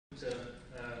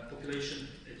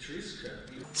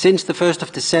Since the 1st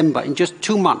of December, in just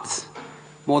 2 months,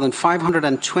 more than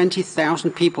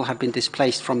 520,000 people have been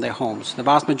displaced from their homes, the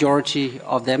vast majority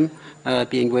of them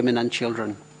being women and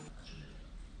children.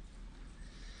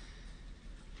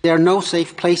 There are no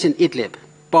safe place in Idlib.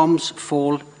 Bombs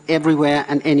fall everywhere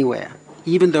and anywhere.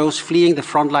 Even those fleeing the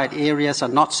frontline areas are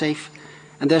not safe,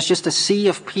 and there's just a sea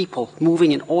of people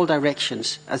moving in all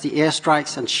directions as the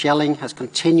airstrikes and shelling has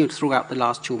continued throughout the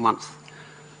last 2 months.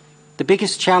 The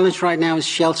biggest challenge right now is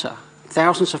shelter.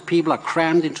 Thousands of people are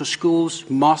crammed into schools,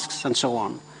 mosques, and so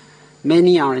on.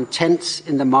 Many are in tents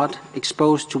in the mud,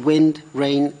 exposed to wind,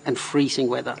 rain, and freezing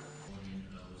weather.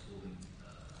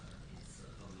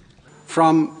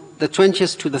 From the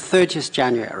 20th to the 30th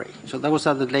January, so that was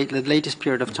the latest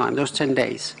period of time, those 10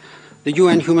 days, the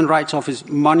UN Human Rights Office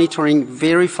monitoring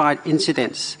verified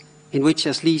incidents in which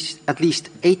at least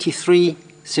 83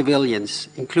 civilians,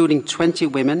 including 20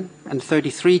 women and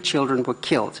 33 children, were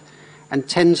killed, and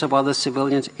tens of other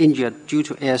civilians injured due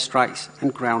to airstrikes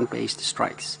and ground-based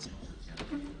strikes.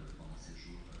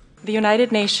 The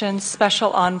United Nations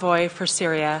Special Envoy for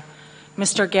Syria,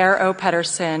 Mr. Geir O.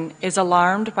 Pedersen, is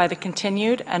alarmed by the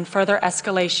continued and further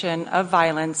escalation of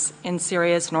violence in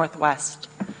Syria's northwest.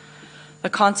 The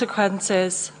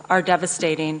consequences are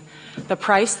devastating. The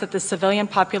price that the civilian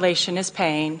population is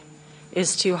paying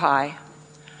is too high.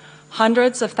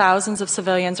 Hundreds of thousands of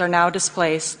civilians are now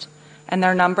displaced, and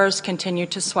their numbers continue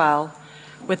to swell,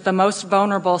 with the most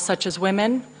vulnerable, such as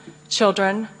women,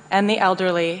 children, and the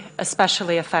elderly,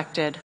 especially affected.